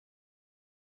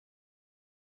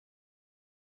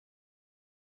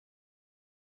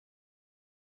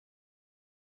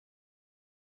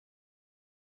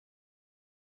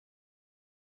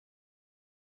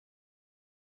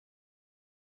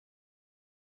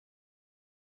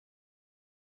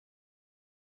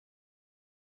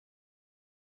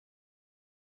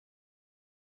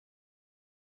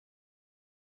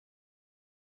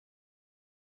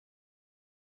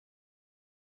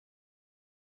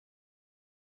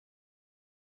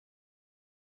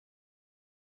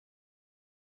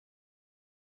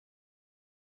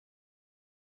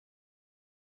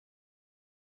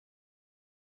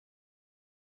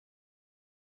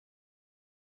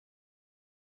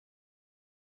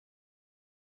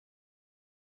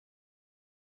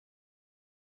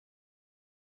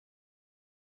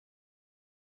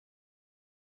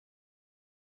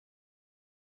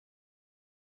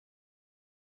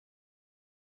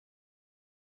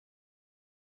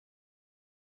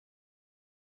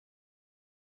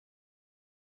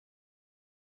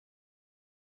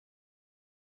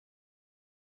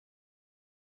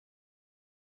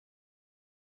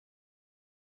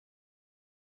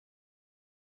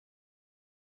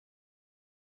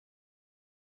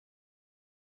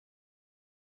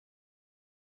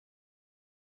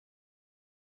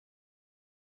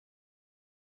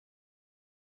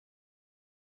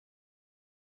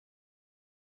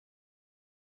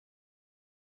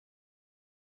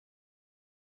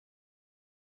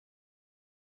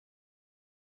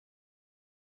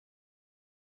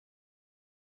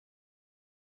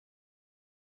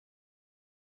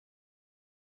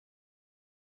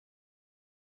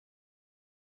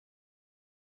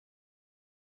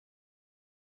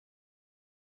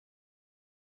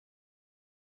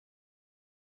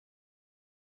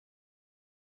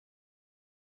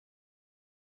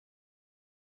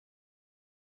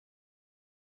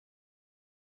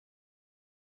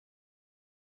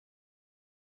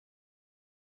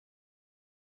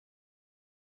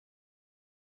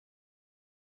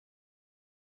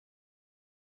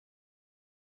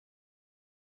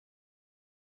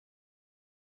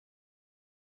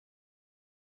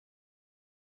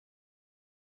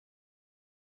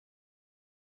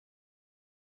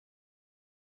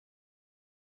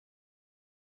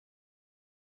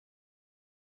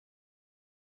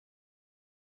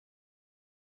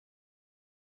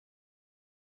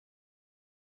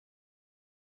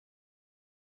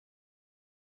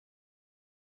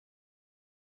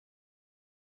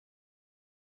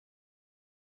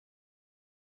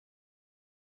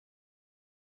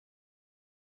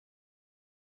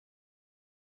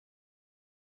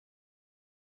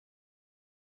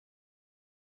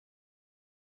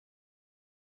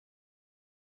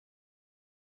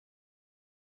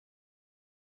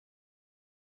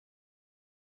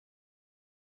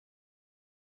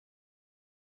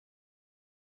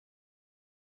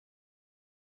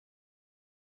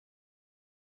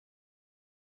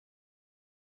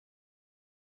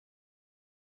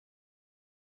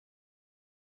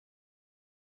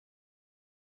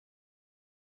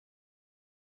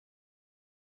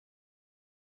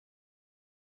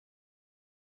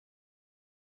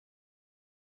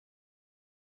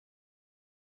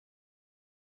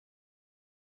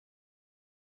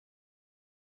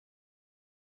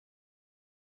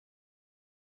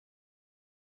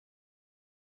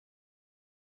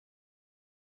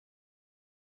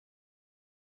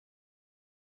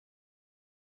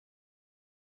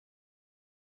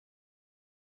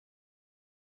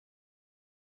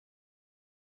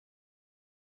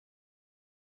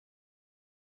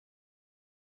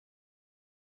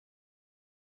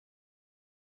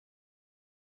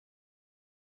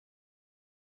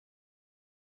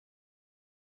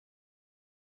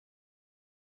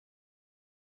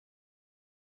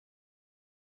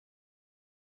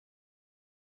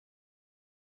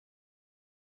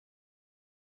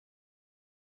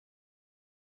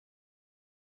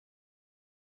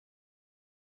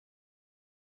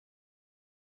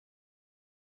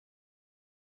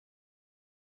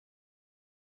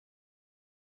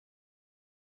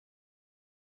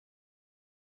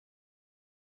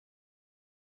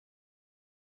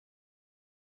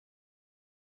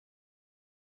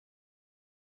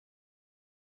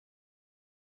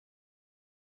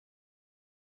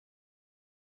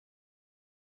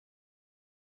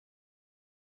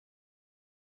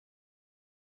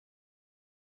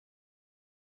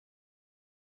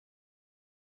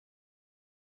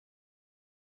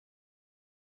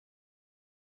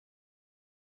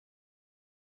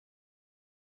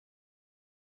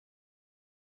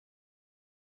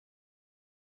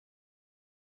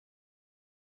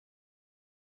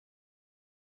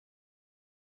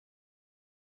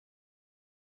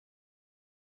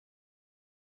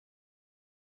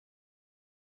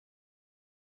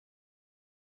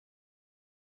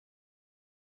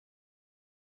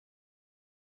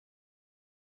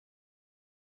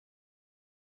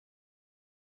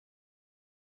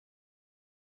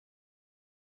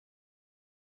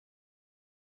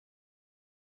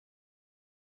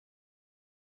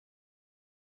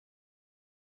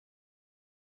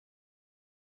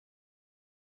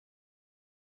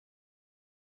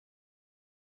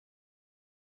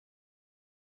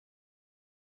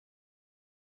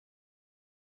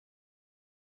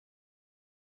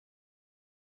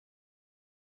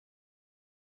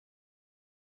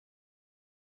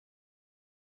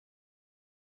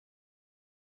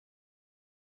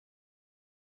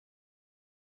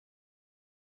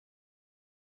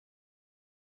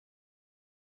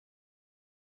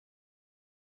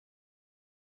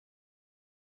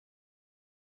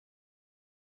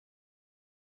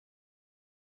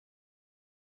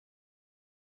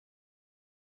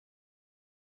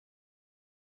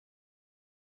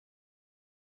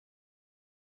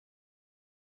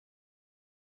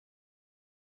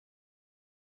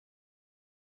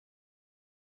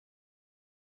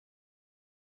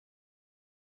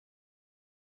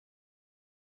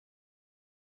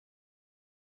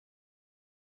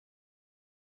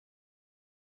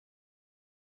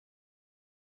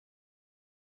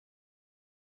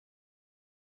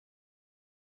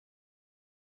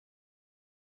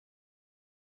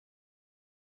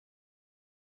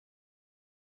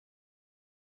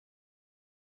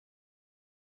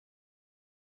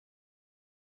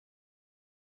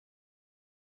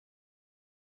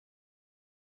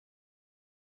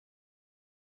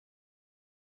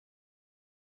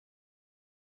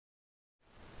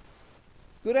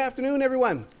Good afternoon,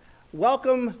 everyone.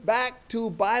 Welcome back to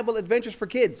Bible Adventures for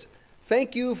Kids.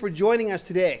 Thank you for joining us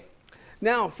today.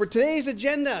 Now, for today's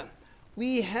agenda,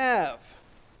 we have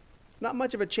not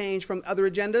much of a change from other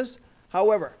agendas.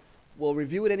 However, we'll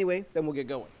review it anyway, then we'll get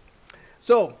going.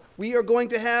 So, we are going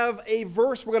to have a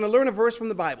verse. We're going to learn a verse from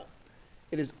the Bible.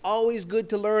 It is always good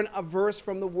to learn a verse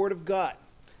from the Word of God.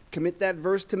 Commit that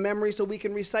verse to memory so we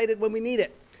can recite it when we need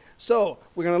it. So,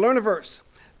 we're going to learn a verse.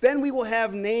 Then we will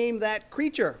have Name That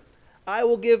Creature. I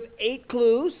will give 8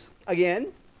 clues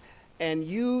again, and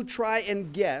you try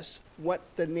and guess what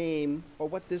the name or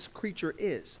what this creature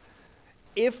is.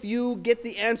 If you get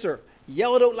the answer,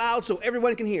 yell it out loud so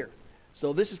everyone can hear.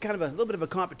 So this is kind of a little bit of a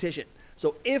competition.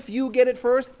 So if you get it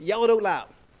first, yell it out loud.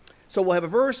 So we'll have a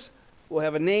verse, we'll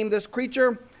have a Name This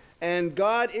Creature, and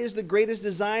God is the greatest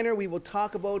designer. We will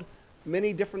talk about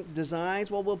many different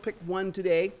designs. Well, we'll pick one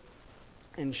today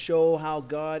and show how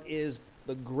God is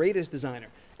the greatest designer.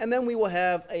 And then we will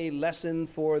have a lesson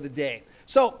for the day.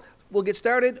 So we'll get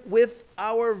started with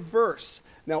our verse.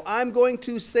 Now I'm going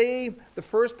to say the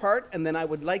first part, and then I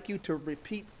would like you to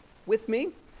repeat with me,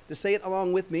 to say it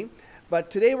along with me.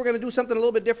 But today we're going to do something a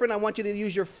little bit different. I want you to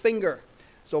use your finger.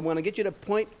 So I'm going to get you to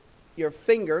point your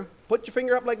finger. Put your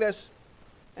finger up like this,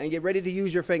 and get ready to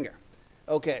use your finger.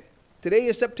 Okay. Today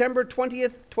is September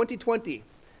 20th, 2020.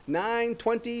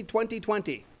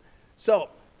 9/20/2020. So,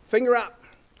 finger up.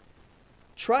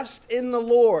 Trust in the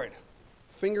Lord.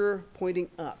 Finger pointing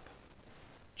up.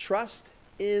 Trust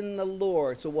in the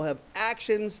Lord. So we'll have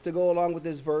actions to go along with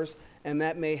this verse, and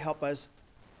that may help us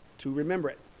to remember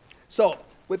it. So,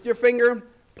 with your finger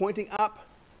pointing up,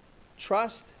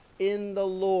 trust in the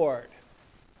Lord.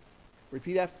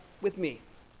 Repeat that with me.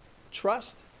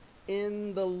 Trust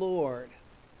in the Lord.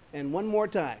 And one more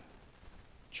time.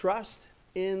 Trust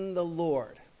in the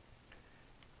Lord.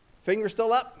 Finger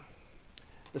still up.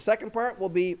 The second part will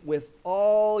be with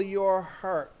all your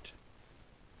heart.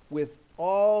 With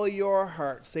all your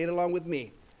heart. Say it along with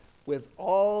me. With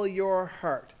all your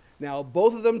heart. Now,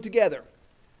 both of them together.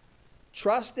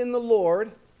 Trust in the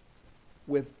Lord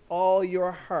with all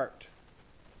your heart.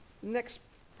 Next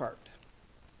part.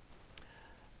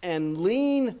 And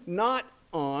lean not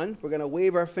on. We're going to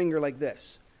wave our finger like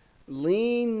this.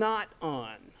 Lean not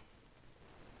on.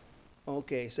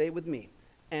 Okay, say it with me.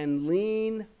 And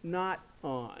lean not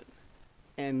on.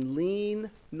 And lean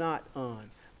not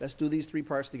on. Let's do these 3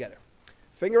 parts together.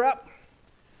 Finger up.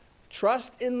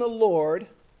 Trust in the Lord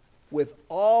with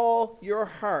all your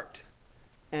heart.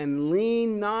 And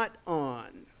lean not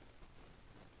on.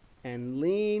 And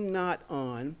lean not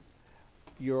on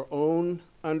your own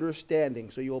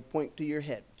understanding. So you'll point to your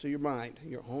head, to your mind,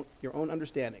 your own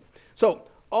understanding. So,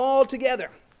 all together.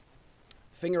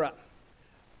 Finger up.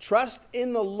 Trust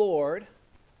in the Lord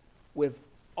with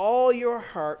all your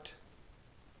heart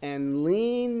and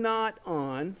lean not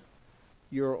on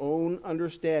your own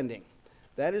understanding.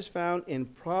 That is found in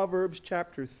Proverbs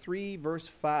chapter 3, verse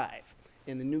 5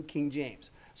 in the New King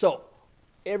James. So,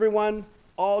 everyone,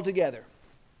 all together,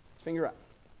 finger up.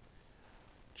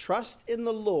 Trust in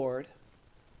the Lord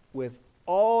with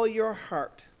all your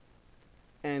heart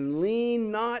and lean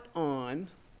not on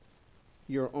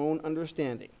your own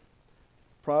understanding.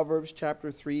 Proverbs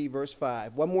chapter 3, verse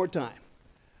 5. One more time.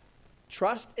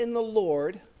 Trust in the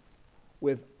Lord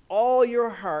with all your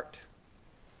heart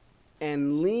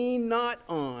and lean not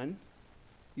on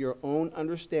your own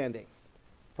understanding.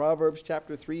 Proverbs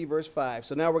chapter 3, verse 5.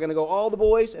 So now we're going to go all the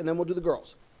boys, and then we'll do the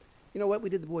girls. You know what? We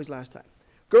did the boys last time.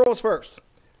 Girls first.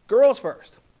 Girls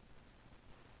first.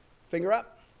 Finger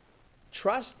up.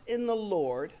 Trust in the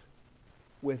Lord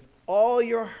with all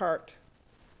your heart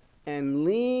and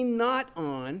lean not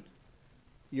on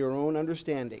your own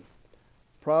understanding.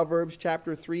 Proverbs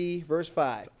chapter 3, verse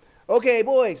 5. Okay,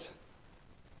 boys,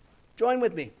 join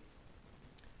with me.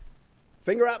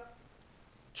 Finger up.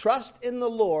 Trust in the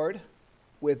Lord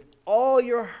with all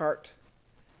your heart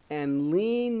and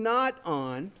lean not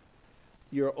on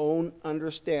your own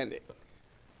understanding.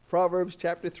 Proverbs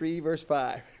chapter 3, verse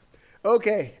 5.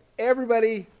 Okay,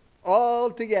 everybody all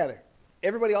together.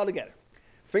 Everybody all together.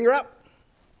 Finger up.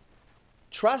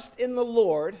 Trust in the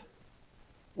Lord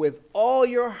with all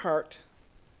your heart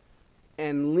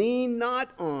and lean not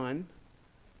on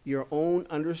your own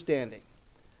understanding.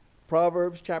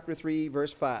 Proverbs chapter 3,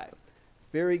 verse 5.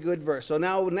 Very good verse. So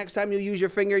now next time you use your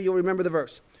finger, you'll remember the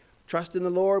verse. Trust in the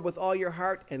Lord with all your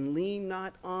heart and lean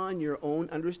not on your own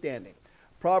understanding.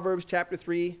 Proverbs chapter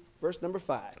 3, verse number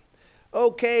 5.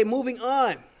 Okay, moving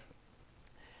on.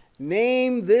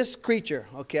 Name this creature.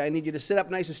 Okay, I need you to sit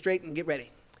up nice and straight and get ready.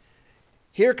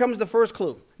 Here comes the first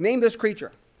clue. Name this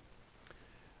creature.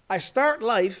 I start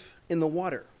life in the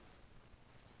water.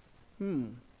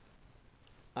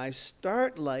 I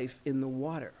start life in the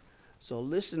water. So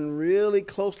listen really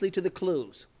closely to the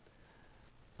clues.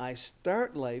 I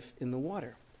start life in the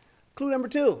water. Clue number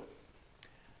 2.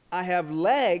 I have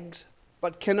legs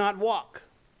but cannot walk.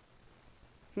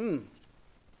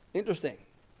 Interesting.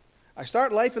 I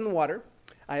start life in the water.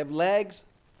 I have legs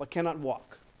but cannot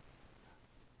walk.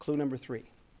 Clue number 3.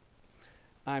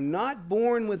 I'm not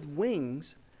born with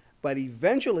wings, but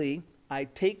eventually I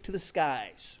take to the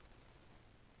skies.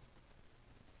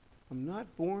 I'm not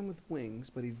born with wings,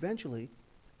 but eventually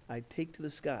I take to the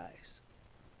skies.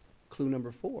 Clue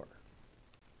number 4.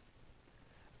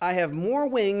 I have more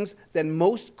wings than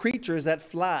most creatures that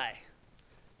fly.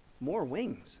 More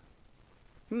wings.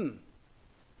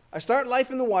 I start life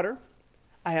in the water.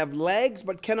 I have legs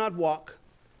but cannot walk.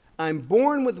 I'm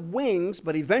born with wings,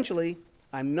 but eventually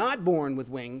I'm not born with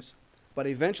wings, but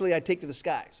eventually I take to the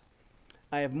skies.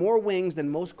 I have more wings than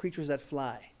most creatures that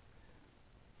fly.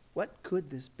 What could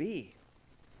this be?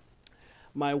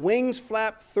 My wings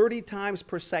flap 30 times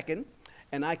per second,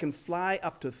 and I can fly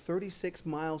up to 36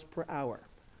 miles per hour.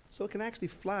 So it can actually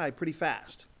fly pretty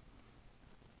fast.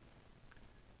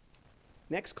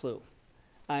 Next clue.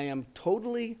 I am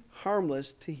totally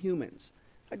harmless to humans.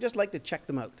 I'd just like to check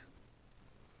them out.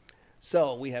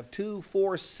 So we have 2,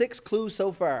 4, 6 clues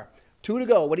so far. 2 to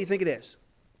go. What do you think it is?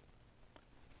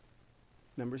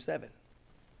 Number 7.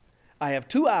 I have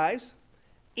 2 eyes.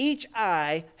 Each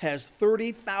eye has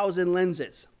 30,000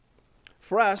 lenses.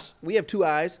 For us, we have 2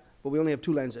 eyes, but we only have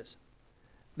 2 lenses.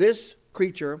 This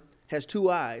creature has 2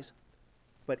 eyes,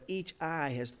 but each eye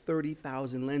has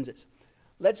 30,000 lenses.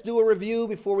 Let's do a review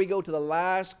before we go to the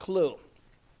last clue.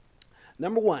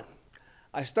 Number 1,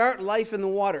 I start life in the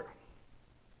water.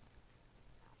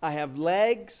 I have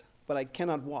legs, but I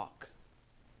cannot walk.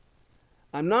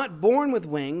 I'm not born with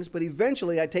wings, but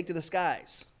eventually I take to the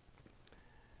skies.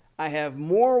 I have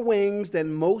more wings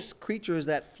than most creatures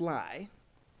that fly.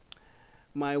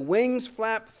 My wings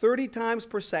flap 30 times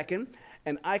per second,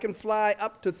 and I can fly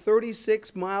up to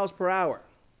 36 miles per hour.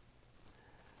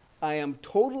 I am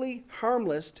totally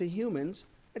harmless to humans.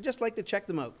 I'd just like to check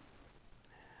them out.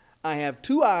 I have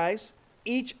 2 eyes.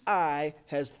 Each eye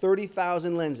has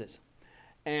 30,000 lenses.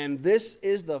 And this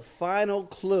is the final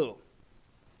clue.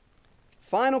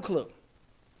 Final clue.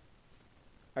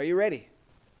 Are you ready?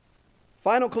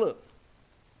 Final clue.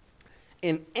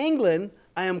 In England,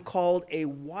 I am called a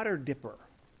water dipper.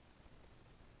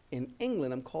 In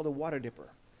England, I'm called a water dipper.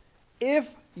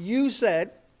 If you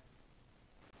said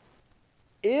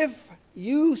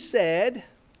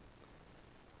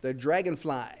the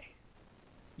dragonfly,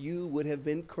 you would have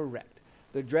been correct.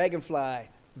 The dragonfly,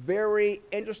 very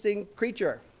interesting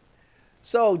creature.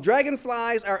 So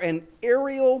dragonflies are an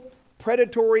aerial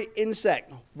predatory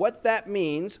insect. What that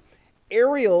means,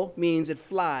 aerial means it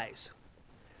flies.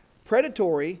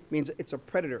 Predatory means it's a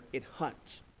predator, it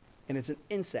hunts. And it's an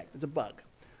insect, it's a bug.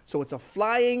 So it's a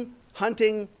flying,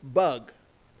 hunting bug.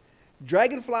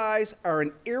 Dragonflies are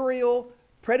an aerial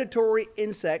predatory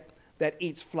insect that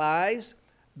eats flies,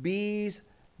 bees,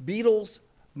 beetles,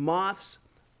 moths,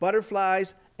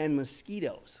 butterflies, and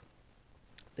mosquitoes.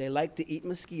 They like to eat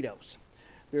mosquitoes.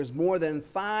 There's more than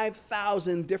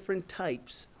 5,000 different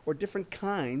types or different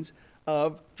kinds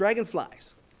of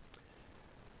dragonflies.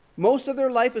 Most of their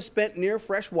life is spent near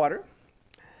fresh water.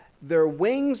 Their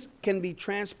wings can be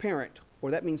transparent,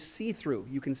 or that means see-through.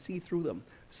 You can see through them.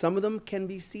 Some of them can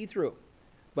be see-through,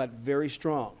 but very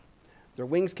strong. Their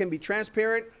wings can be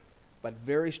transparent, but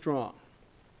very strong.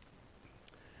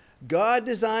 God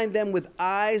designed them with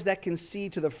eyes that can see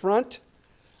to the front,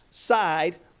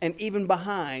 side, and even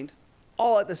behind,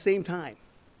 all at the same time.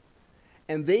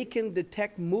 And they can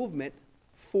detect movement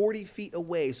 40 feet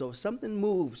away. So if something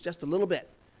moves just a little bit,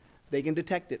 they can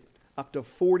detect it up to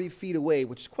 40 feet away,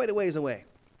 which is quite a ways away.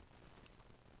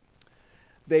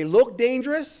 They look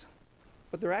dangerous,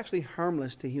 but they're actually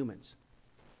harmless to humans.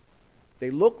 They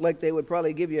look like they would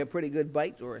probably give you a pretty good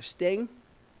bite or a sting,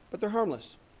 but they're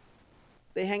harmless.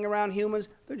 They hang around humans,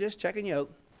 they're just checking you out.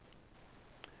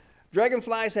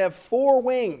 Dragonflies have 4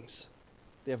 wings.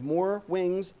 They have more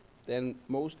wings than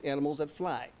most animals that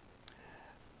fly.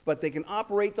 But they can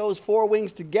operate those 4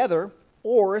 wings together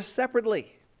or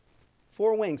separately.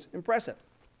 4 wings, impressive.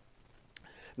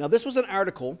 Now this was an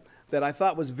article that I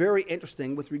thought was very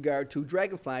interesting with regard to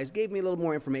dragonflies, gave me a little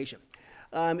more information.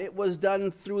 It was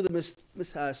done through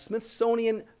the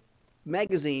Smithsonian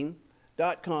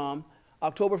Magazine.com,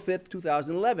 October 5th,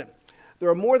 2011. There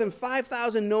are more than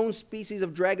 5,000 known species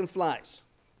of dragonflies.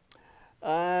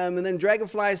 And then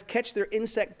dragonflies catch their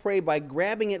insect prey by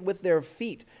grabbing it with their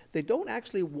feet. They don't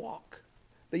actually walk.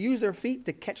 They use their feet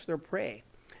to catch their prey.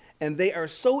 And they are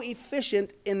so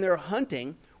efficient in their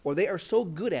hunting, or they are so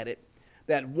good at it,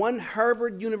 that one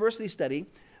Harvard University study,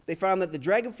 they found that the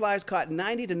dragonflies caught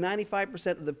 90 to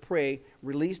 95% of the prey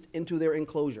released into their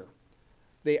enclosure.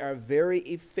 They are very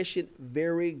efficient,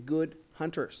 very good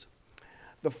hunters.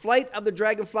 The flight of the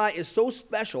dragonfly is so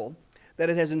special that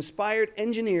it has inspired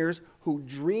engineers who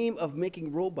dream of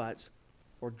making robots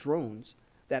or drones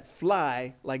that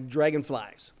fly like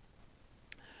dragonflies.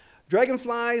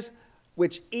 Dragonflies,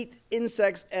 which eat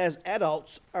insects as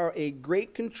adults, are a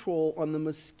great control on the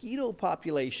mosquito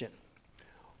population.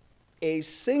 A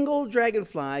single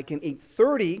dragonfly can eat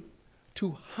 30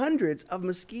 to hundreds of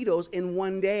mosquitoes in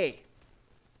one day.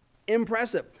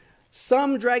 Impressive.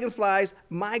 Some dragonflies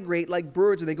migrate like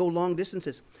birds and they go long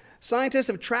distances. Scientists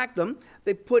have tracked them.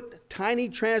 They put tiny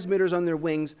transmitters on their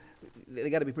wings. They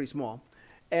got to be pretty small.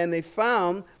 And they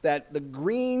found that the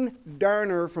green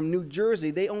darner from New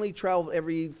Jersey, they only travel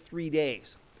every 3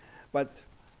 days. But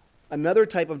another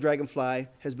type of dragonfly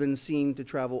has been seen to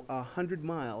travel 100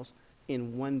 miles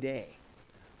in one day.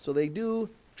 So they do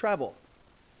travel.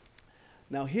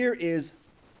 Now here is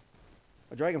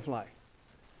a dragonfly.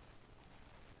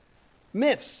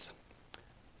 Myths.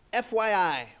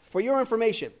 FYI, for your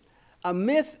information, a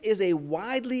myth is a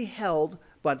widely held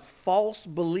but false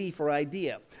belief or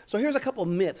idea. So here's a couple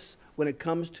myths when it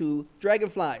comes to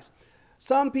dragonflies.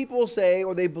 Some people say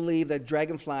or they believe that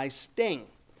dragonflies sting.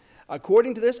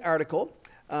 According to this article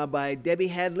by Debbie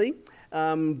Hadley,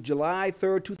 July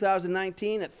 3rd,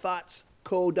 2019 at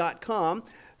thoughtsco.com,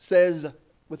 says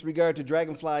with regard to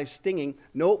dragonflies stinging,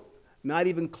 nope, not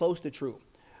even close to true.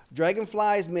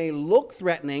 Dragonflies may look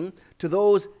threatening to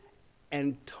those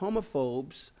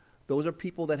entomophobes. Those are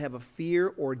people that have a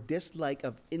fear or dislike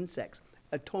of insects,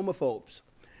 entomophobes.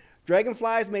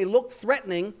 Dragonflies may look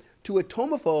threatening to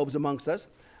entomophobes amongst us,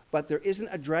 but there isn't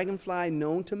a dragonfly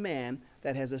known to man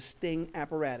that has a sting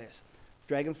apparatus.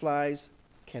 Dragonflies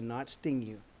cannot sting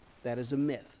you. That is a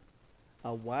myth,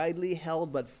 a widely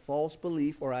held but false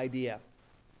belief or idea.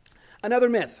 Another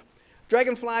myth,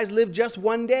 dragonflies live just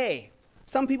one day.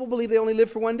 Some people believe they only live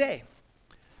for one day.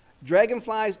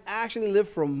 Dragonflies actually live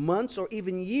for months or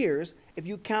even years if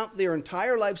you count their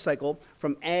entire life cycle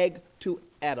from egg to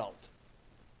adult.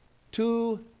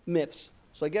 2 myths.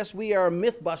 So I guess we are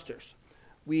myth busters.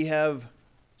 We have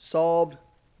solved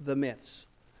the myths.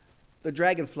 The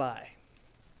dragonfly.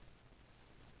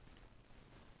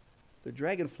 The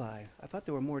dragonfly. I thought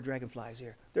there were more dragonflies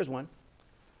here. There's one.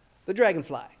 The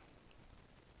dragonfly.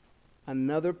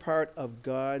 Another part of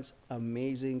God's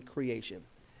amazing creation.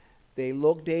 They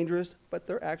look dangerous, but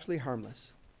they're actually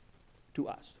harmless to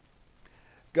us.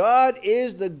 God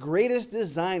is the greatest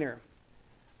designer.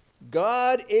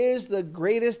 God is the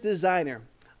greatest designer.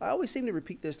 I always seem to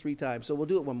repeat this 3 times, so we'll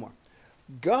do it one more.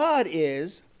 God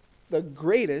is the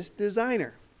greatest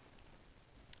designer.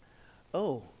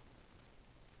 Oh,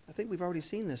 I think we've already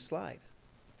seen this slide.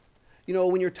 You know,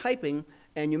 when you're typing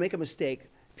and you make a mistake,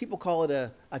 people call it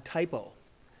a typo.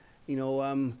 You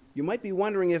know, you might be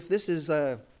wondering if this is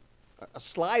a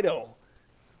Slido.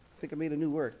 I think I made a new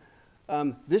word.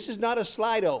 This is not a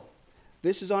Slido.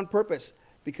 This is on purpose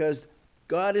because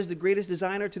God is the greatest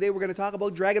designer. Today we're going to talk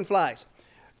about dragonflies.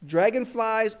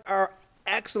 Dragonflies are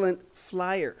excellent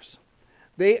flyers.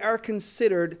 They are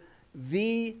considered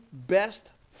the best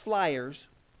flyers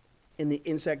in the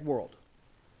insect world.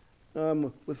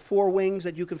 With 4 wings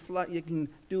that you can fly, you can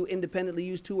do independently,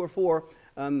 use 2 or 4,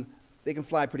 they can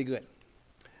fly pretty good.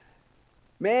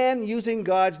 Man using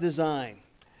God's design.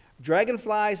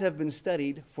 Dragonflies have been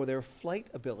studied for their flight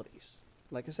abilities.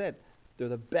 Like I said, they're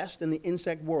the best in the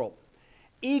insect world.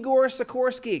 Igor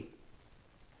Sikorsky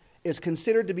is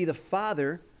considered to be the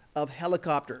father of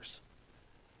helicopters.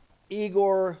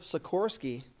 Igor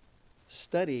Sikorsky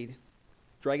studied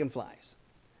dragonflies.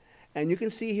 And you can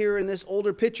see here in this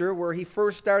older picture where he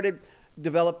first started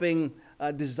developing,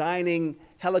 designing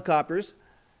helicopters.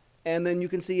 And then you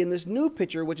can see in this new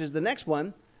picture, which is the next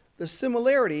one, the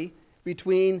similarity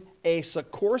between a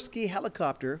Sikorsky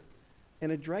helicopter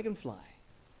and a dragonfly.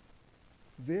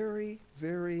 Very,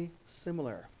 very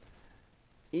similar.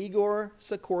 Igor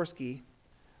Sikorsky,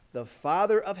 the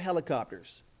father of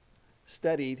helicopters,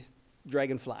 studied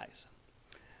dragonflies.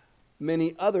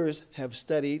 Many others have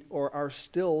studied or are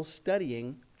still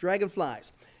studying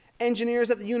dragonflies. Engineers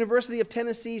at the University of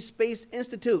Tennessee Space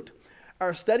Institute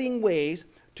are studying ways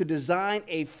to design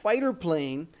a fighter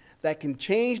plane that can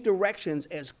change directions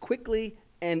as quickly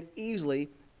and easily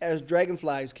as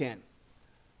dragonflies can.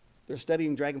 They're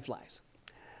studying dragonflies.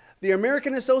 The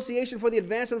American Association for the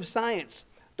Advancement of Science,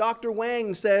 Dr.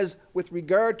 Wang says, with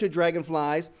regard to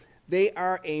dragonflies, they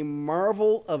are a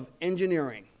marvel of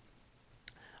engineering.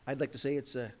 I'd like to say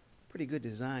it's a pretty good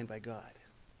design by God.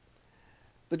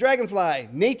 The Dragonfly,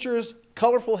 nature's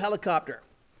colorful helicopter.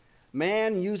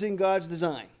 Man using God's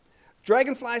design.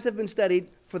 Dragonflies have been studied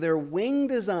for their wing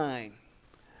design.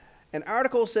 An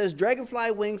article says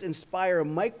dragonfly wings inspire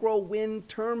micro wind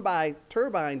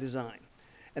turbine design.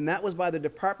 And that was by the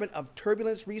Department of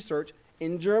Turbulence Research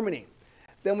in Germany.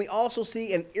 Then we also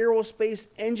see an aerospace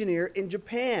engineer in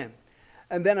Japan.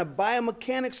 And then a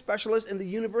biomechanics specialist in the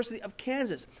University of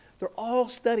Kansas. They're all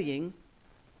studying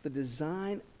the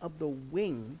design of the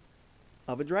wing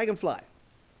of a dragonfly.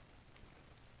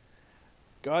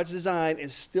 God's design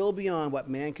is still beyond what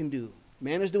man can do.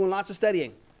 Man is doing lots of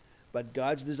studying, but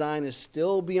God's design is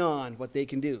still beyond what they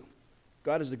can do.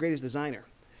 God is the greatest designer.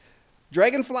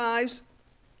 Dragonflies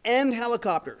and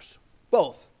helicopters,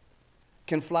 both,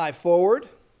 can fly forward,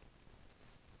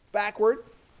 backward,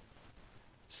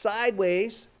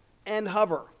 sideways, and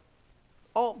hover.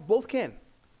 Both can.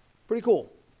 Pretty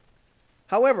cool.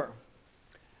 However,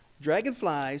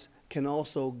 dragonflies can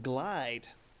also glide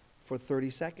for 30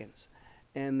 seconds.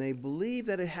 And they believe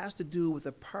that it has to do with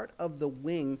a part of the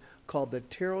wing called the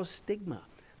pterostigma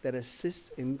that assists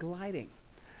in gliding.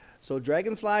 So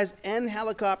dragonflies and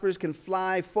helicopters can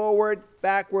fly forward,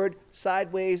 backward,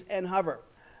 sideways, and hover.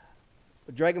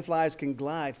 But dragonflies can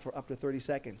glide for up to 30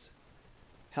 seconds.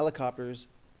 Helicopters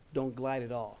don't glide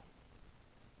at all.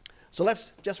 So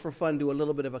let's, just for fun, do a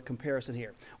little bit of a comparison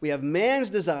here. We have man's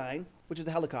design, which is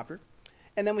the helicopter,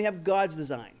 and then we have God's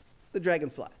design, the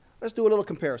dragonfly. Let's do a little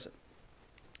comparison.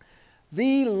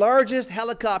 The largest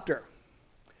helicopter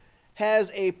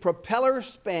has a propeller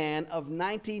span of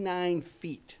 99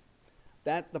 feet.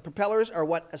 The propellers are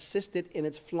what assisted in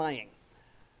its flying.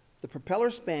 The propeller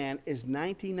span is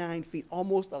 99 feet,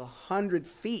 almost 100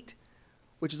 feet,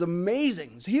 which is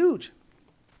amazing. It's huge.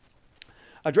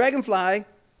 A dragonfly,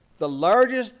 the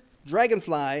largest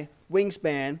dragonfly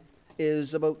wingspan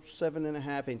is about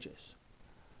 7.5 inches.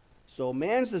 So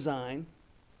man's design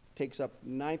takes up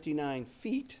 99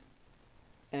 feet,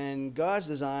 and God's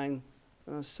design,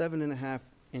 7.5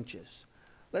 inches.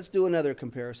 Let's do another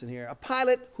comparison here. A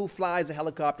pilot who flies a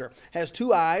helicopter has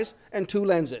 2 eyes and 2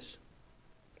 lenses,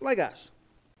 like us.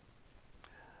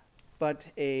 But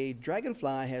a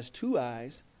dragonfly has 2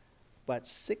 eyes, but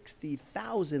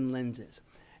 60,000 lenses.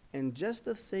 And just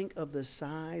to think of the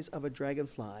size of a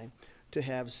dragonfly, to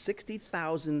have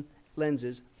 60,000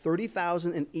 lenses,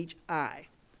 30,000 in each eye.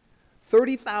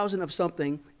 30,000 of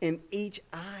something in each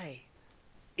eye.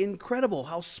 Incredible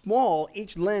how small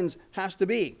each lens has to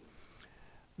be.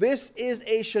 This is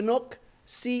a Chinook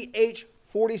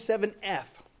CH-47F,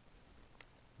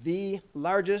 the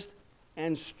largest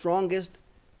and strongest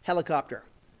helicopter.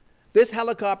 This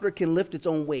helicopter can lift its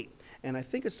own weight, and I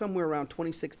think it's somewhere around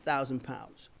 26,000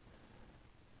 pounds.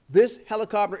 This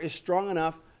helicopter is strong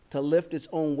enough to lift its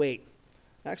own weight.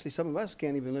 Actually, some of us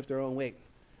can't even lift our own weight.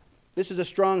 This is a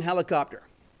strong helicopter.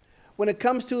 When it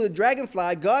comes to the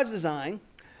dragonfly, God's design,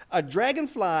 a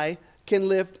dragonfly can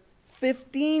lift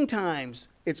 15 times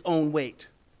its own weight.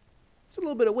 It's a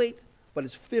little bit of weight, but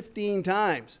it's 15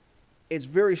 times. It's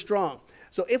very strong.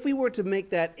 So if we were to make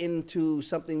that into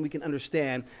something we can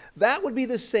understand, that would be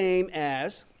the same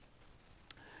as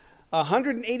a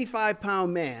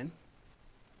 185-pound man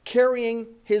carrying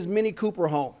his Mini Cooper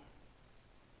home.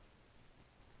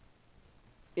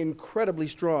 Incredibly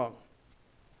strong.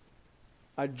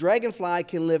 A dragonfly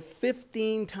can lift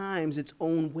 15 times its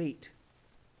own weight.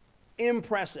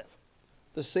 Impressive.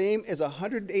 The same as a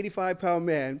 185-pound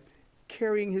man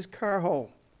carrying his car home.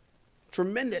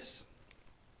 Tremendous.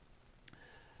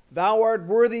 Thou art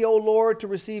worthy, O Lord, to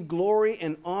receive glory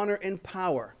and honor and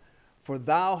power, for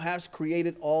thou hast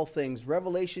created all things.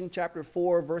 Revelation chapter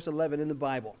 4, verse 11 in the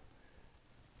Bible.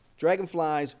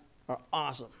 Dragonflies are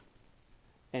awesome,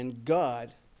 and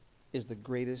God is the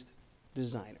greatest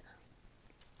designer.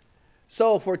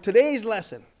 So for today's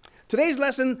lesson,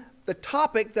 the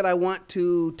topic that I want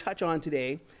to touch on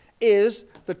today is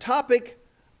the topic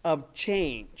of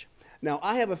change. Now,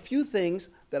 I have a few things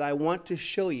that I want to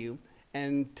show you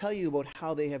and tell you about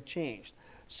how they have changed.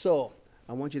 So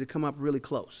I want you to come up really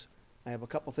close. I have a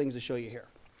couple things to show you here.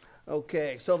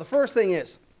 Okay, so the first thing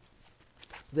is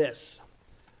this.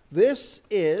 This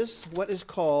is what is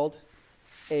called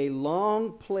a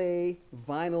long play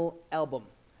vinyl album.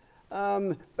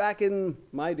 Back in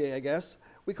my day, I guess,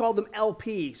 we called them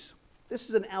LPs. This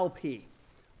is an LP,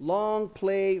 long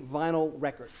play vinyl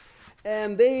record.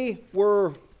 And they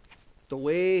were the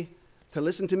way to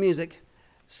listen to music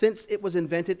since it was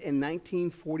invented in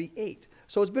 1948.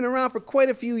 So it's been around for quite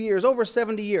a few years, over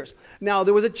 70 years. Now,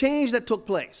 there was a change that took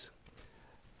place.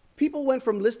 People went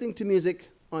from listening to music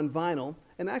on vinyl,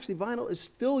 and actually vinyl is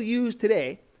still used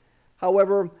today.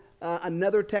 However,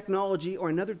 another technology or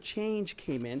another change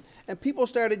came in, and people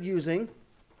started using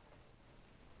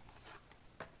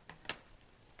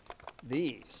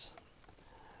these.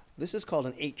 This is called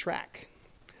an 8-track.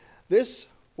 This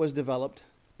was developed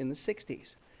in the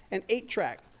 60s. An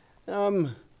 8-track.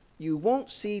 You won't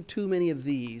see too many of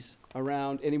these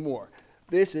around anymore.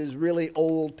 This is really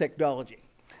old technology.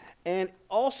 And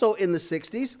also in the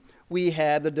 60s, we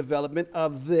had the development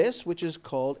of this, which is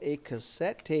called a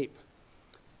cassette tape.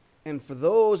 And for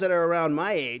those that are around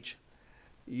my age,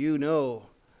 you know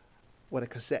what a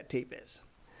cassette tape is.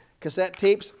 Cassette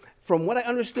tapes, from what I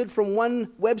understood from one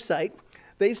website,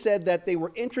 they said that they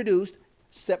were introduced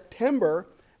September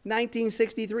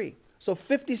 1963. So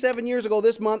 57 years ago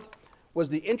this month was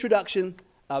the introduction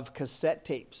of cassette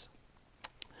tapes.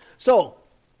 So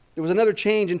there was another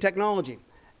change in technology.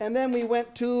 And then we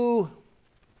went to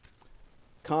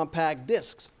compact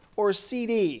discs or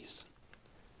CDs.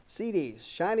 CDs,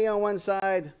 shiny on one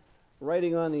side,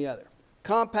 writing on the other.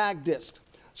 Compact discs.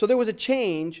 So there was a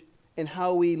change in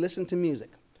how we listen to music.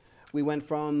 We went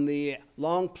from the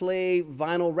long play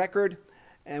vinyl record,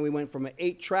 and we went from an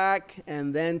 8-track,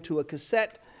 and then to a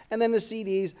cassette, and then the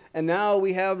CDs, and now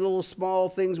we have little small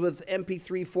things with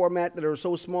MP3 format that are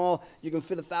so small you can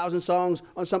fit 1,000 songs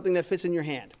on something that fits in your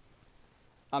hand.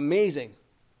 Amazing.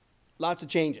 Lots of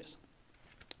changes.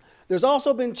 There's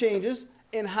also been changes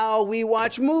in how we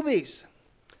watch movies.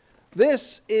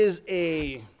 This is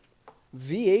a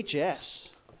VHS.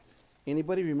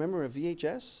 Anybody remember a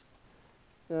VHS?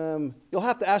 You'll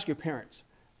have to ask your parents.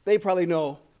 They probably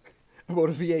know about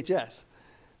a VHS.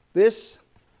 This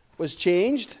was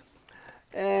changed,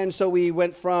 and so we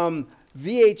went from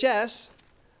VHS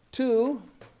to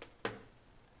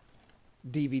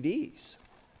DVDs.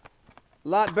 A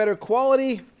lot better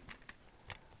quality,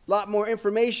 a lot more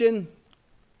information.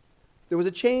 There was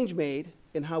a change made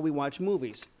in how we watch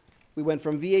movies. We went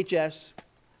from VHS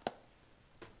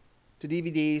to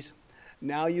DVDs.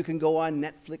 Now you can go on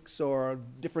Netflix or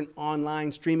different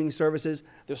online streaming services.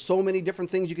 There's so many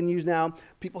different things you can use now.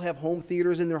 People have home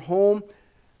theaters in their home.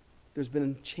 There's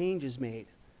been changes made.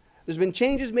 There's been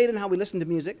changes made in how we listen to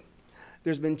music.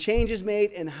 There's been changes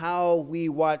made in how we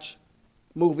watch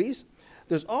movies.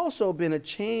 There's also been a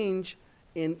change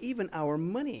in even our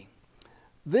money.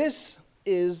 This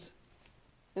is,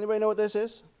 anybody know what this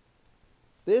is?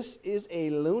 This is a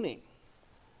loonie.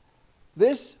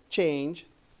 This change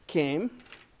came,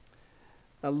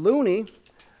 a loonie,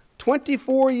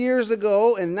 24 years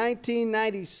ago in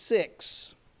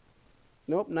 1996.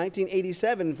 Nope,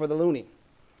 1987 for the loonie,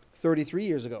 33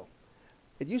 years ago.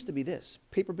 It used to be this,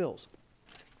 paper bills.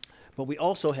 But we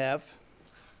also have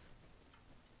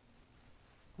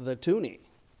the toonie.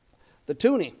 The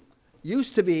toonie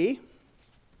used to be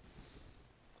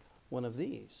one of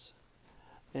these.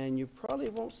 And you probably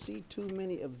won't see too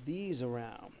many of these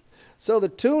around. So the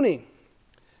toonie,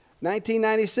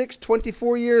 1996,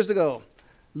 24 years ago.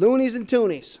 Loonies and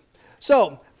toonies.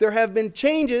 So there have been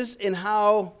changes in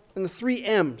how, in the 3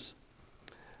 M's.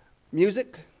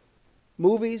 Music,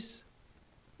 movies,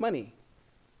 money.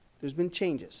 There's been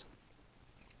changes.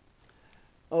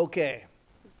 Okay,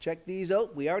 check these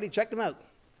out. We already checked them out.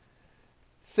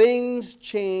 Things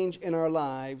change in our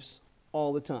lives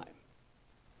all the time.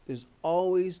 There's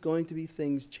always going to be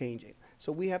things changing.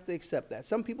 So we have to accept that.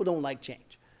 Some people don't like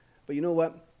change. But you know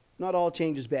what? Not all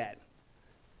change is bad.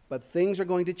 But things are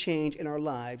going to change in our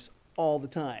lives all the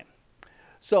time.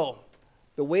 So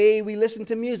the way we listen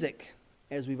to music,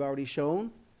 as we've already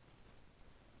shown,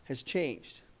 has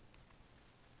changed.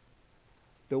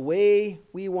 The way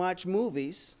we watch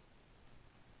movies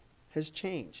has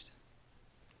changed.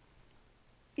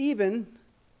 Even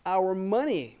our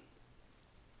money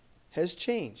has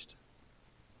changed.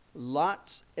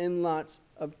 Lots and lots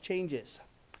of changes.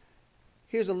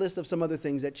 Here's a list of some other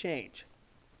things that change.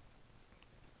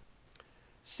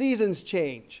 Seasons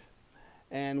change.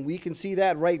 And we can see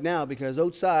that right now because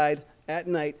outside at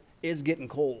night it's getting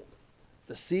cold.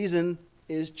 The season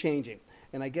is changing.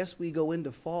 And I guess we go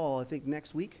into fall, I think,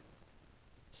 next week.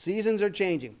 Seasons are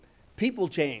changing. People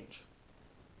change.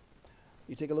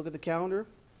 You take a look at the calendar,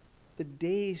 the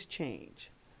days change.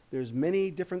 There's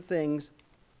many different things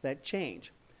that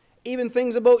change. Even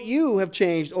things about you have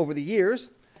changed over the years.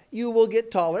 You will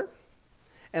get taller.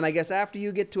 And I guess after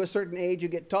you get to a certain age, you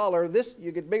get taller.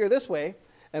 You get bigger this way,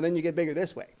 and then you get bigger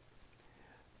this way.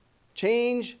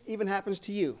 Change even happens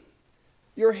to you.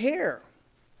 Your hair,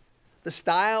 the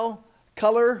style,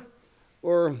 color,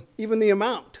 or even the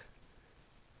amount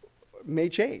may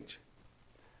change.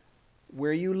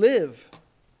 Where you live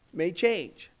may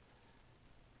change.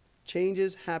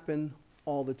 Changes happen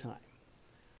all the time.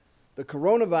 The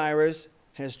coronavirus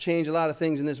has changed a lot of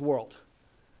things in this world.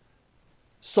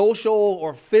 Social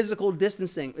or physical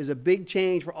distancing is a big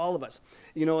change for all of us.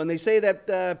 You know, and they say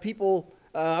that people,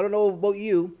 I don't know about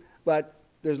you, but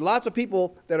there's lots of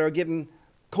people that are getting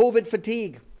COVID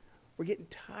fatigue. We're getting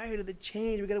tired of the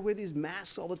change. We got to wear these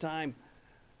masks all the time.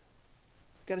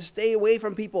 Got to stay away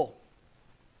from people.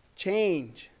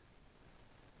 Change.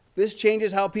 This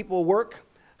changes how people work,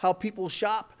 how people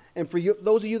shop. And for you,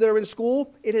 those of you that are in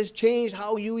school, it has changed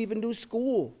how you even do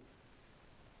school.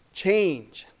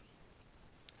 Change.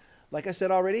 Like I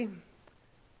said already,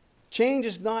 change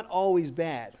is not always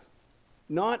bad.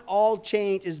 Not all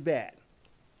change is bad.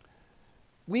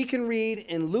 We can read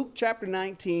in Luke chapter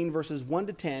 19, verses 1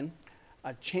 to 10,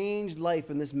 a changed life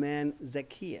in this man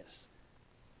Zacchaeus.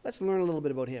 Let's learn a little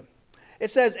bit about him.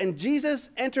 It says, "And Jesus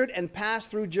entered and passed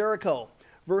through Jericho."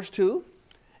 Verse 2,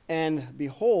 "And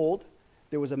behold,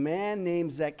 there was a man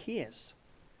named Zacchaeus,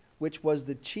 which was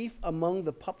the chief among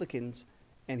the publicans,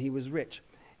 and he was rich."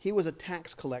 He was a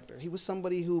tax collector. He was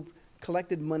somebody who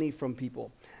collected money from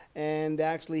people. And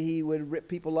actually, he would rip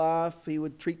people off. He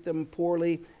would treat them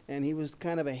poorly. And he was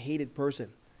kind of a hated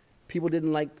person. People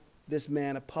didn't like this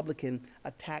man, a publican,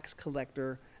 a tax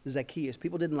collector, Zacchaeus.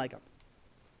 People didn't like him.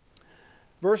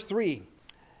 Verse 3,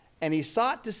 "And he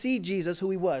sought to see Jesus, who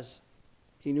he was."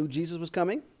 He knew Jesus was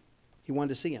coming. He wanted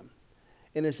to see him.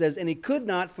 And it says, "And he could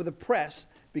not for the press,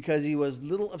 because he was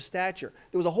little of stature."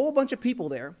 There was a whole bunch of people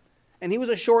there. And he was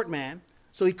a short man,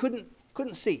 so he couldn't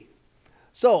see.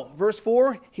 So, verse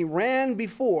 4, "He ran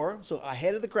before," so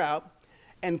ahead of the crowd,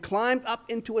 "and climbed up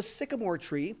into a sycamore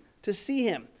tree to see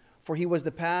him, for he was to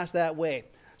pass that way."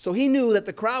 So he knew that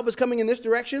the crowd was coming in this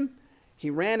direction. He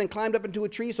ran and climbed up into a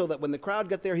tree so that when the crowd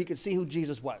got there, he could see who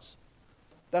Jesus was.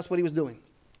 That's what he was doing.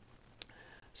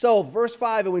 So, verse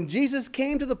 5, "And when Jesus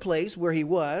came to the place where he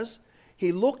was,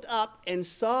 he looked up and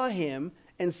saw him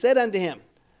and said unto him,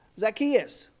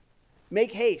 Zacchaeus,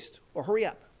 make haste," or hurry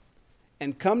up,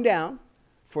 "and come down,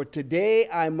 for today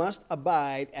I must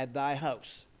abide at thy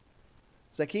house."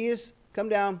 Zacchaeus, come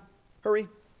down, hurry,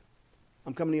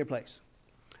 I'm coming to your place.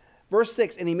 Verse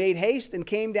 6, "And he made haste and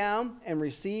came down and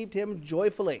received him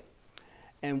joyfully.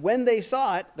 And when they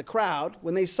saw it," the crowd,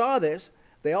 "when they saw this,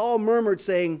 they all murmured,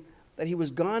 saying that he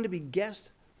was gone to be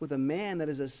guest with a man that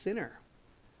is a sinner."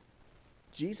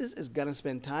 Jesus is going to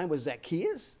spend time with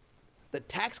Zacchaeus, the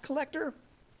tax collector?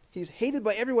 He's hated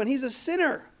by everyone. He's a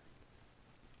sinner.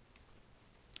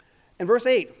 And verse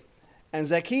 8, "And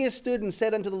Zacchaeus stood and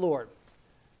said unto the Lord,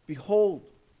 Behold,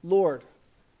 Lord,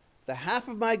 the half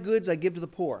of my goods I give to the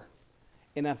poor.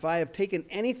 And if I have taken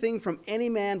anything from any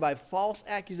man by false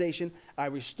accusation, I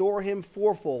restore him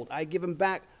fourfold. I give him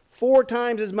back 4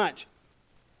 times as much."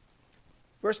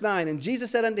 Verse 9, "And Jesus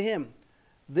said unto him,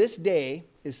 This day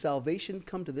is salvation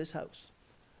come to this house.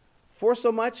 For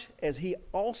so much as he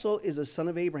also is a son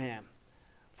of Abraham.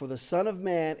 For the Son of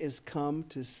Man is come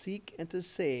to seek and to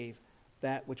save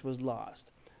that which was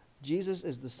lost." Jesus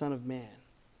is the Son of Man.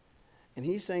 And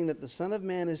he's saying that the Son of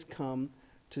Man is come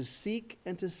to seek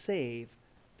and to save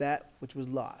that which was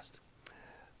lost.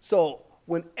 So,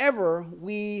 whenever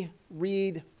we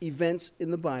read events in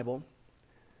the Bible,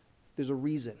 there's a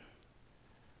reason.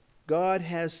 God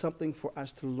has something for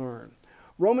us to learn.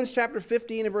 Romans chapter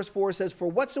 15 and verse 4 says, "For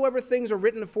whatsoever things are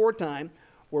written aforetime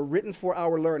were written for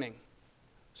our learning."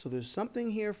 So there's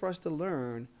something here for us to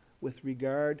learn with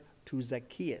regard to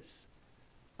Zacchaeus,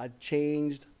 a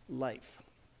changed life.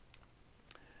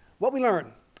 What we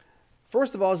learn,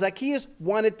 first of all, Zacchaeus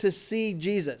wanted to see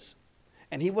Jesus,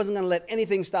 and he wasn't going to let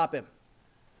anything stop him.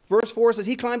 Verse 4 says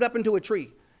he climbed up into a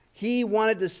tree. He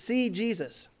wanted to see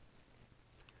Jesus.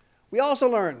 We also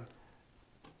learn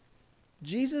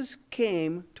Jesus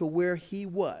came to where he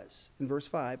was, in verse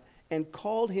 5, and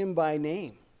called him by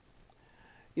name.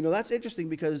 You know, that's interesting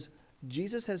because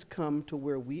Jesus has come to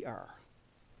where we are.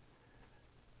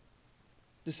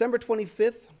 December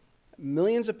 25th,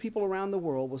 millions of people around the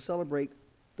world will celebrate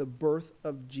the birth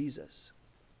of Jesus.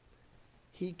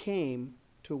 He came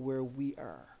to where we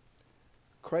are.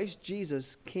 Christ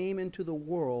Jesus came into the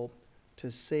world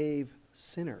to save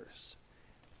sinners.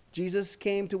 Jesus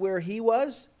came to where he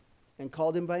was and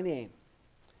called him by name.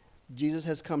 Jesus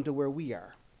has come to where we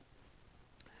are.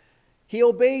 He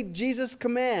obeyed Jesus'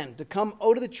 command to come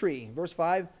out of the tree. Verse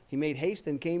 5, he made haste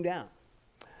and came down.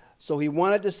 So he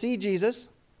wanted to see Jesus,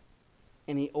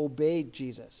 and he obeyed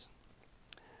Jesus.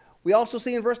 We also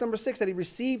see in verse number 6 that he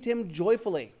received him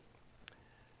joyfully.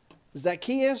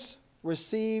 Zacchaeus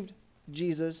received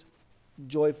Jesus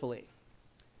joyfully.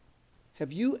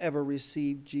 Have you ever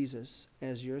received Jesus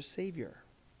as your Savior?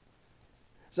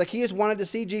 Zacchaeus wanted to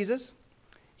see Jesus.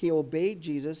 He obeyed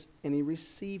Jesus and he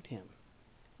received him.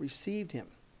 Received him.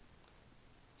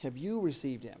 Have you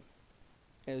received him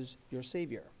as your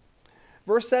Savior?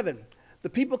 Verse 7, the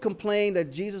people complained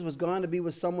that Jesus was gone to be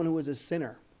with someone who was a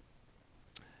sinner.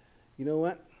 You know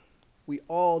what? We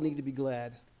all need to be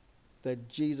glad that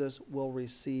Jesus will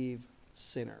receive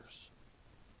sinners.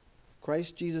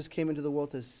 Christ Jesus came into the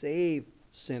world to save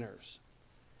sinners.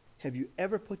 Have you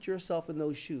ever put yourself in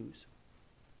those shoes?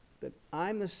 That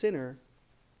I'm the sinner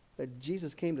that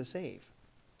Jesus came to save.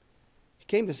 He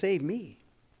came to save me.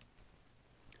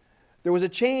 There was a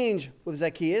change with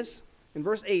Zacchaeus. In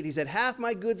verse 8, he said, half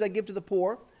my goods I give to the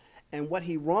poor, and what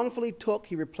he wrongfully took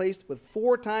he replaced with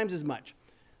 4 times as much.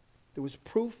 There was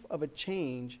proof of a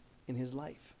change in his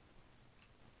life.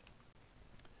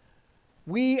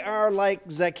 We are like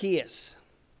Zacchaeus.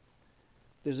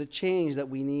 There's a change that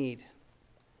we need.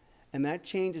 And that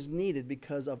change is needed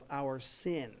because of our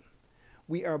sin.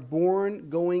 We are born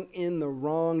going in the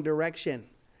wrong direction.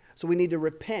 So we need to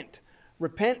repent.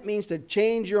 Repent means to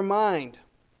change your mind.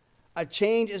 A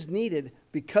change is needed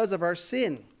because of our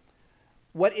sin.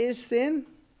 What is sin?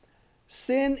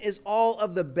 Sin is all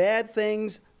of the bad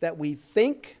things that we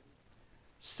think,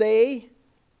 say,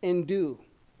 and do.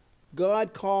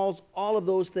 God calls all of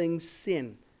those things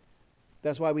sin.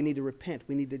 That's why we need to repent.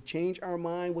 We need to change our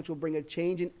mind, which will bring a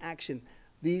change in action.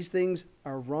 These things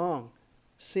are wrong.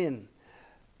 Sin.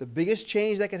 The biggest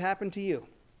change that could happen to you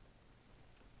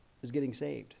is getting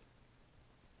saved.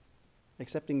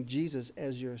 Accepting Jesus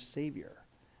as your Savior.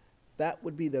 That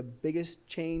would be the biggest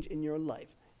change in your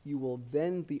life. You will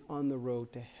then be on the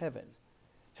road to heaven.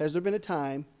 Has there been a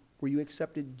time where you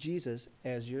accepted Jesus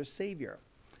as your Savior?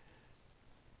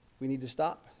 We need to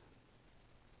stop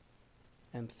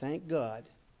and thank God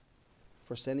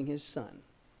for sending his Son.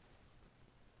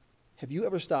 Have you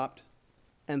ever stopped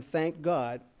and thanked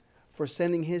God for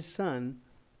sending his Son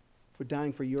for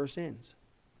dying for your sins?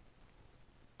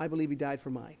 I believe he died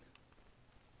for mine.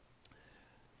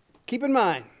 Keep in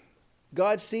mind,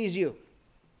 God sees you.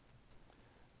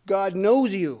 God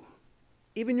knows you,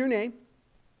 even your name.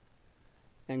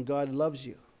 And God loves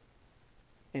you.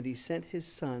 And he sent his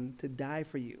Son to die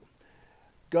for you.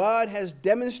 God has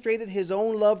demonstrated his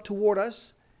own love toward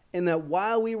us in that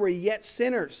while we were yet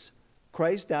sinners,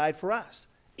 Christ died for us.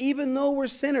 Even though we're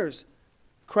sinners,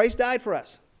 Christ died for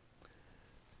us.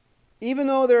 Even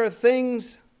though there are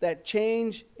things that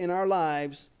change in our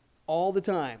lives all the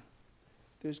time,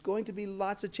 there's going to be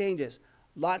lots of changes.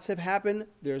 Lots have happened.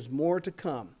 There's more to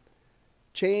come.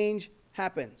 Change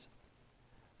happens.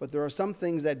 But there are some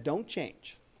things that don't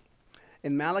change.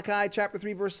 In Malachi chapter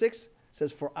 3, verse 6, it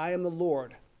says, for I am the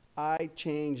Lord, I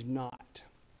change not.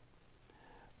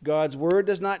 God's word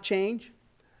does not change.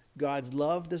 God's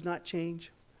love does not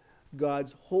change.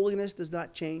 God's holiness does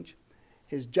not change.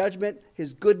 His judgment,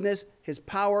 his goodness, his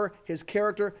power, his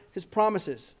character, his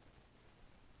promises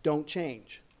don't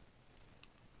change.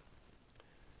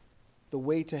 The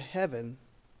way to heaven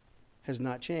has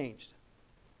not changed.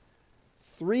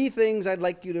 3 things I'd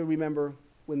like you to remember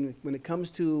when it comes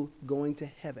to going to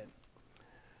heaven.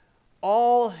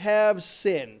 All have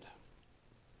sinned.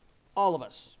 All of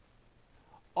us.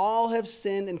 All have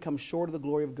sinned and come short of the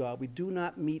glory of God. We do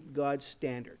not meet God's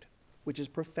standard, which is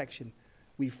perfection.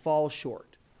 We fall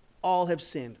short. All have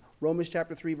sinned. Romans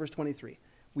chapter 3, verse 23.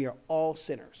 We are all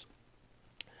sinners.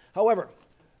 However,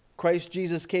 Christ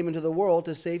Jesus came into the world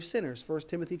to save sinners. 1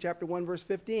 Timothy chapter 1, verse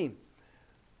 15.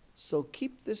 So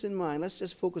keep this in mind. Let's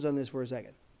just focus on this for a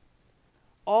second.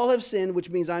 All have sinned, which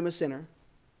means I'm a sinner.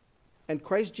 And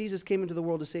Christ Jesus came into the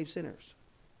world to save sinners.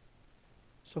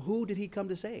 So who did he come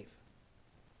to save?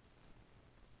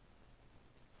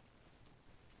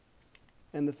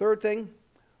 And the third thing,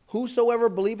 whosoever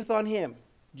believeth on him,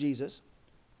 Jesus,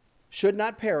 should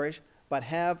not perish, but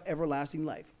have everlasting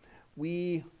life.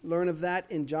 We learn of that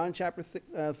in John chapter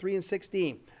 3 and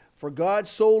 16. For God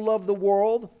so loved the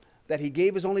world that he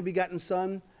gave his only begotten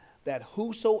Son, that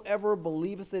whosoever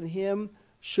believeth in him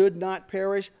should not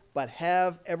perish, but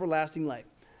have everlasting life.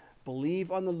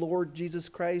 Believe on the Lord Jesus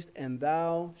Christ, and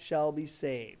thou shalt be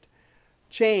saved.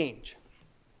 Change.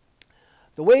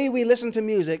 The way we listen to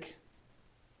music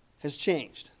has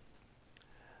changed.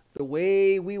 The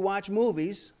way we watch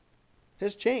movies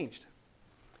has changed.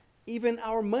 Even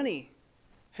our money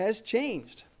has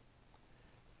changed.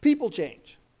 People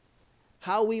change.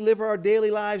 How we live our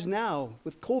daily lives now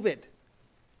with COVID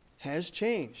has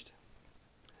changed.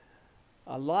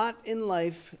 A lot in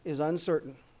life is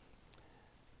uncertain,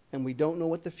 and we don't know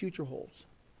what the future holds.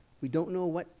 We don't know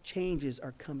what changes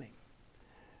are coming.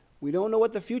 We don't know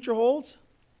what the future holds,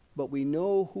 but we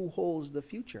know who holds the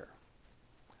future.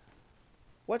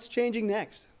 What's changing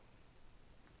next?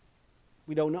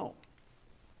 We don't know.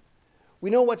 We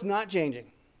know what's not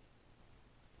changing.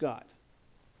 God.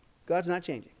 God's not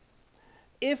changing.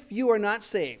 If you are not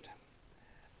saved,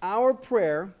 our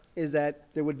prayer is that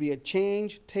there would be a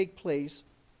change take place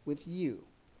with you.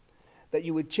 That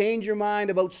you would change your mind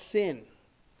about sin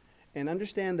and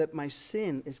understand that my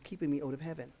sin is keeping me out of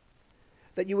heaven.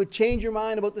 That you would change your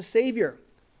mind about the Savior.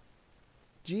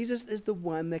 Jesus is the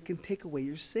one that can take away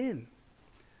your sin.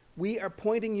 We are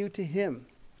pointing you to him.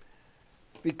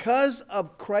 Because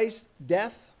of Christ's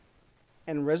death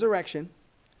and resurrection,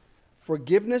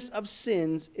 forgiveness of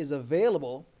sins is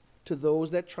available to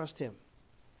those that trust him.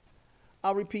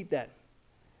 I'll repeat that.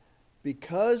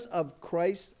 Because of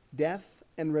Christ's death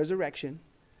and resurrection,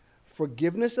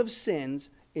 forgiveness of sins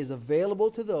is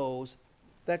available to those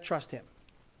that trust him.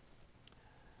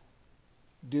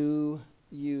 Do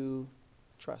you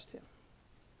trust him?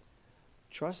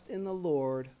 Trust in the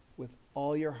Lord with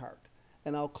all your heart.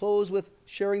 And I'll close with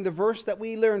sharing the verse that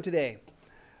we learned today.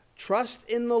 Trust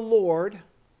in the Lord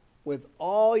with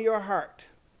all your heart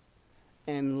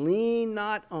and lean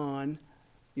not on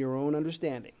your own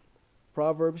understanding.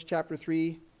 Proverbs chapter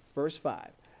 3, verse 5.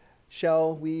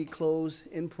 Shall we close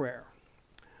in prayer?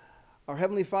 Our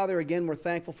Heavenly Father, again, we're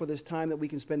thankful for this time that we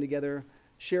can spend together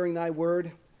sharing thy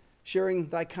word, sharing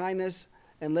thy kindness,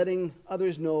 and letting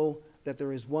others know that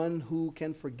there is one who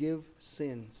can forgive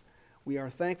sins. We are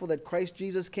thankful that Christ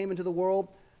Jesus came into the world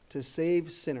to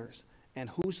save sinners, and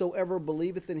whosoever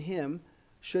believeth in him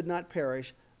should not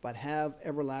perish, but have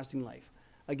everlasting life.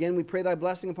 Again, we pray thy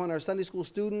blessing upon our Sunday school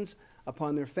students,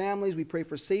 upon their families. We pray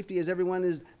for safety as everyone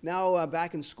is now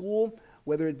back in school,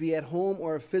 whether it be at home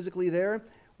or physically there.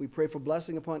 We pray for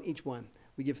blessing upon each one.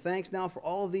 We give thanks now for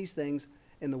all of these things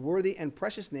in the worthy and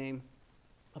precious name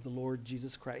of the Lord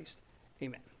Jesus Christ.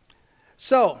 Amen.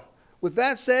 So, with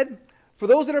that said, for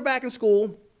those that are back in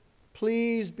school,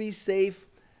 please be safe.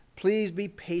 Please be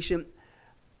patient.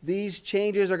 These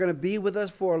changes are going to be with us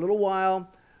for a little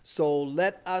while, so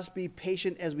let us be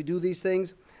patient as we do these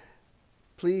things.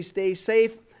 Please stay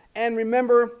safe, and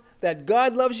remember that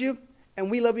God loves you,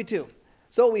 and we love you too.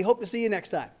 So we hope to see you next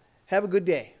time. Have a good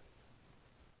day.